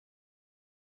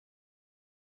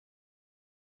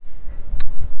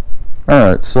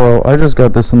Alright, so I just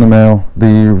got this in the mail.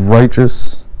 The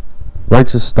Righteous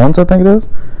Stunts, I think it is.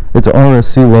 It's an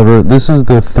RSC lever. This is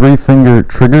the 3-finger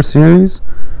trigger series,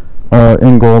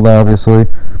 in gold, obviously.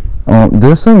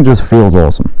 This thing just feels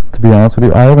awesome, to be honest with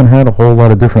you. I haven't had a whole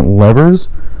lot of different levers,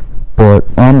 but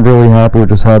I'm really happy with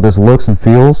just how this looks and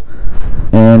feels,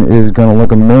 and is going to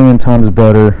look a million times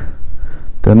better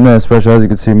than this, especially as you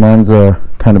can see mine's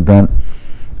kind of bent.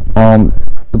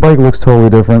 The bike looks totally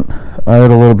different. I had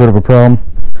a little bit of a problem,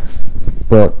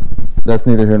 but that's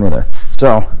neither here nor there.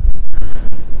 So,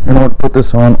 in order to put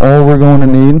this on, all we're going to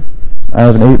need, I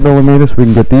have an 8mm so we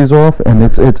can get these off, and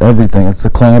it's everything. It's the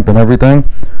clamp and everything.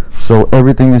 So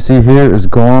everything you see here is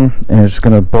gone, and it's just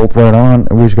going to bolt right on,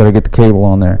 and we just got to get the cable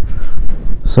on there.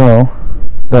 So,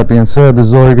 that being said, this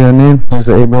is all you're going to need. It's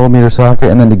an 8mm socket,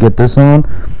 and then to get this on,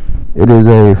 it is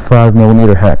a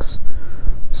 5mm hex.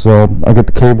 So I'll get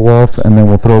the cable off, and then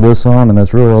we'll throw this on, and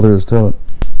that's really all there is to it.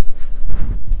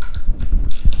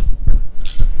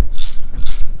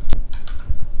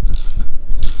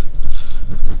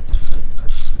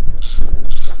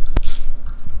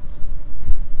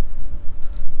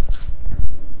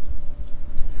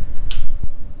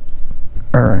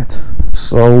 Alright,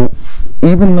 so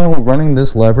even though running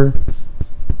this lever,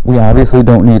 we obviously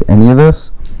don't need any of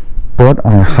this, but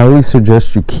I highly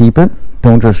suggest you keep it.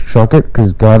 Don't just chuck it,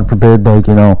 because God forbid, like,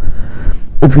 you know,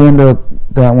 if you end up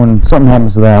that one, something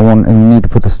happens to that one and you need to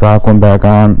put the stock one back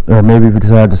on, or maybe if you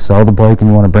decide to sell the bike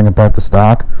and you want to bring it back to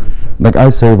stock, like, I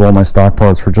save all my stock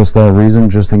parts for just that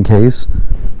reason, just in case.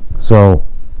 So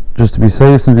just to be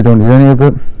safe, since we don't need any of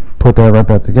it, put that right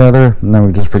back together, and then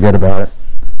we just forget about it.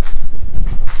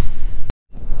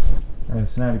 Alright,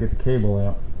 so now to get the cable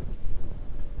out,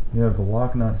 you have the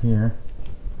lock nut here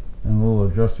and a little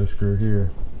adjuster screw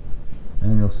here.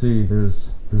 And you'll see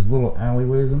there's little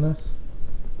alleyways in this,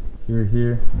 here,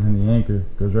 and then the anchor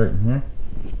goes right in here.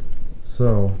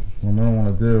 So what I'm gonna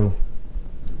want to do,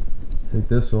 take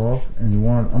this off, and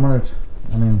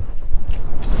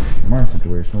my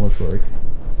situation looks like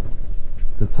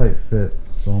it's a tight fit,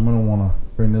 so I'm gonna want to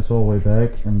bring this all the way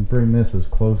back and bring this as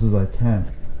close as I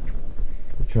can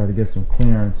to try to get some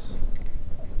clearance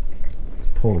to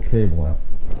pull the cable out.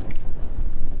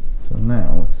 So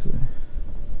now let's see.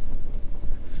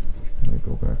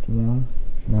 Go back one.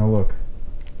 Now look.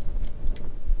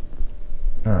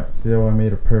 Alright, see how I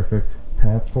made a perfect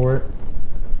path for it?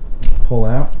 Pull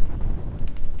out.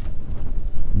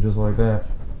 And just like that.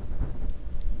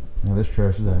 Now this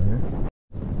trash is out here.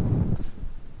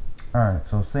 Alright,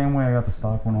 so same way I got the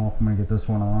stock one off, I'm going to get this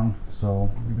one on.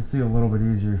 So you can see a little bit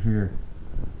easier here.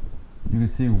 You can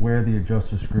see where the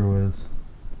adjuster screw is.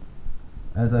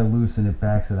 As I loosen it,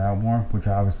 backs it out more, which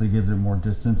obviously gives it more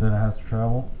distance that it has to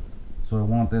travel. So I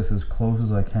want this as close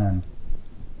as I can,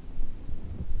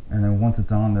 and then once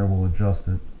it's on there, we'll adjust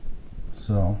it.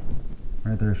 So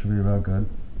right there should be about good.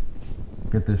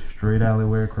 Get this straight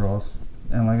alleyway across,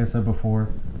 and like I said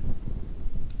before,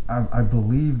 I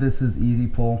believe this is easy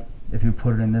pull if you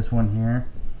put it in this one here,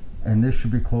 and this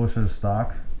should be closer to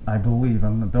stock. I believe,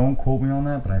 don't quote me on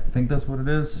that, but I think that's what it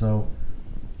is. So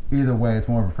either way, it's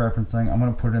more of a preference thing. I'm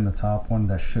going to put it in the top one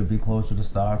that should be closer to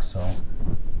stock. So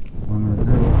what I'm going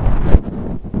to do,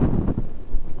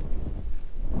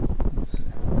 let's see,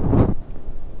 I'm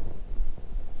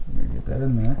going to get that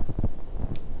in there,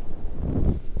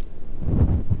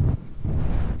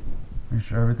 make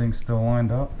sure everything's still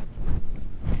lined up.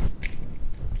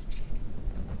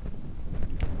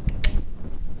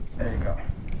 There you go.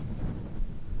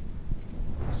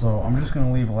 So I'm just going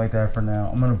to leave it like that for now.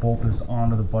 I'm going to bolt this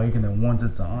onto the bike, and then once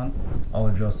it's on, I'll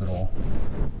adjust it all.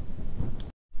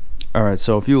 Alright,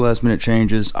 so a few last minute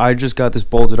changes. I just got this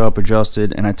bolted up,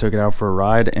 adjusted, and I took it out for a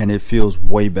ride, and it feels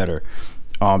way better.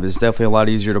 It's definitely a lot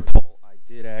easier to pull. I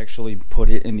did actually put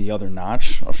it in the other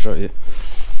notch. I'll show you.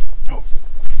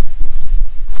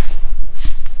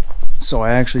 So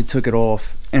I actually took it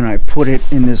off, and I put it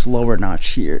in this lower notch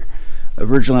here.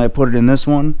 Originally I put it in this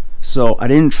one, so I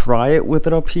didn't try it with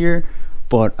it up here,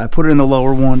 but I put it in the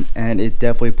lower one, and it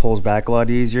definitely pulls back a lot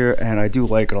easier, and I do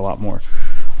like it a lot more.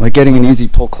 Like getting an easy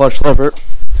pull clutch lever,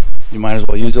 you might as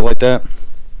well use it like that.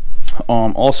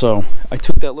 Also, I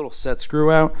took that little set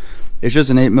screw out. It's just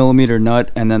an 8mm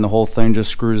nut, and then the whole thing just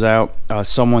screws out.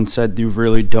 Someone said you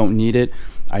really don't need it.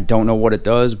 I don't know what it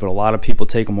does, but a lot of people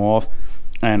take them off,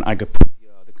 and I could put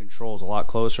the controls a lot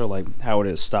closer, like how it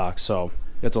is stock. So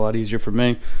that's a lot easier for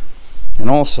me. And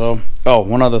also, oh,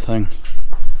 one other thing.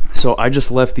 So I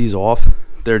just left these off.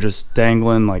 They're just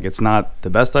dangling, like it's not the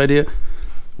best idea.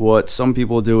 What some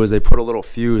people do is they put a little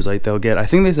fuse, like they'll get, I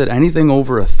think they said anything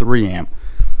over a 3 amp,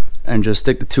 and just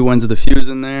stick the two ends of the fuse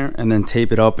in there and then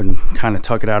tape it up and kind of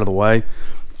tuck it out of the way.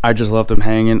 I just left them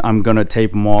hanging. I'm gonna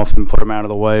tape them off and put them out of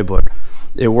the way, but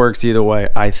it works either way.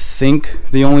 I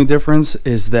think the only difference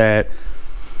is that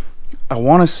I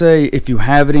want to say if you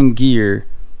have it in gear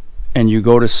and you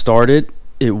go to start it,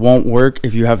 it won't work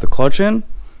if you have the clutch in.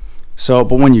 So,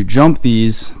 but when you jump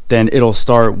these, then it'll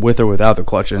start with or without the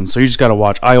clutch in. So you just got to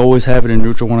watch. I always have it in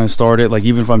neutral when I start it. Like,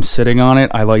 even if I'm sitting on it,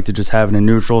 I like to just have it in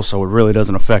neutral so it really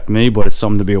doesn't affect me, but it's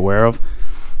something to be aware of.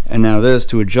 And now this,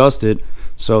 to adjust it,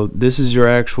 so this is your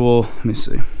actual, let me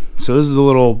see. So this is the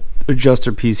little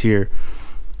adjuster piece here.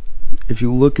 If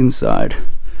you look inside,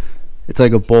 it's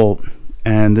like a bolt,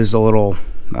 and there's a little,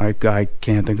 I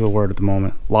can't think of the word at the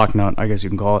moment, lock nut, I guess you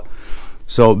can call it.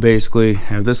 So basically,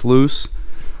 have this loose.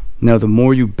 Now the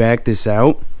more you back this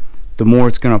out, the more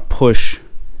it's going to push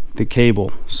the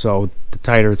cable, so the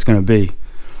tighter it's going to be.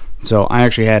 So I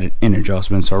actually had it in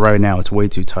adjustment, so right now it's way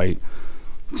too tight.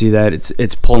 See that?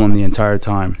 It's pulling the entire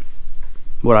time.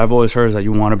 What I've always heard is that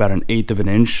you want about 1/8 of an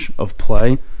inch of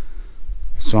play.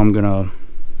 So I'm going to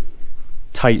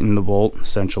tighten the bolt,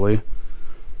 essentially.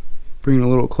 Bring it a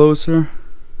little closer.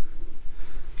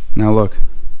 Now look.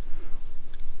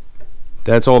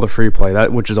 That's all the free play,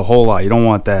 which is a whole lot. You don't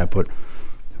want that, but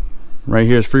right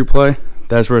here is free play.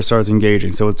 That's where it starts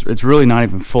engaging. So it's really not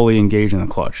even fully engaging the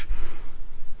clutch.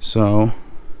 So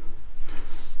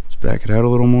let's back it out a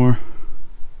little more.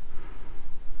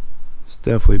 It's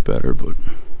definitely better, but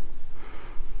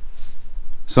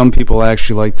some people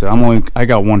actually like to. I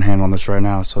got one hand on this right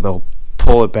now, so they'll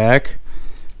pull it back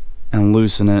and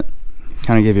loosen it,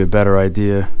 kind of give you a better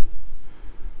idea.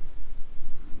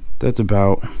 That's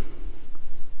about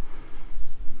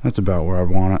where I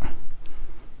want it.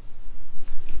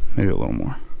 Maybe a little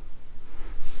more.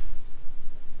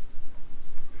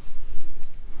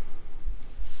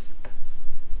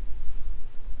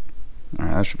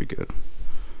 Alright, that should be good.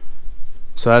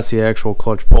 So that's the actual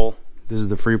clutch pull. This is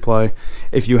the free play.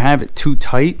 If you have it too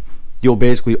tight, you'll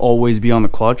basically always be on the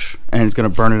clutch and it's going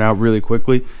to burn it out really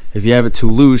quickly. If you have it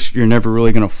too loose, you're never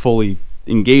really going to fully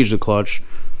engage the clutch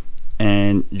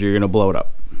and you're going to blow it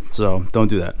up. So don't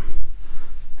do that.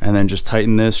 And then just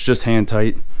tighten this, just hand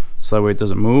tight, so that way it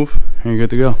doesn't move, and you're good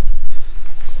to go.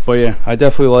 But yeah, I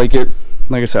definitely like it.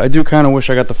 Like I said, I do kind of wish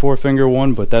I got the 4-finger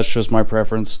one, but that's just my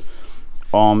preference.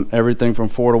 Everything from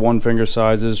 4 to 1 finger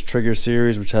sizes, trigger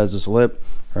series, which has this lip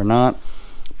or not,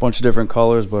 a bunch of different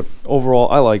colors, but overall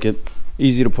I like it.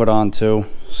 Easy to put on too.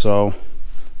 So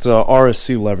it's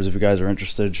RSC levers if you guys are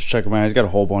interested. Just check them out. He's got a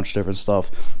whole bunch of different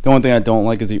stuff. The only thing I don't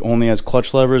like is he only has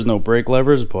clutch levers, no brake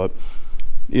levers, but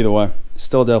either way,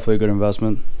 still definitely a good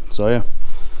investment. So yeah,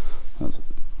 that's it.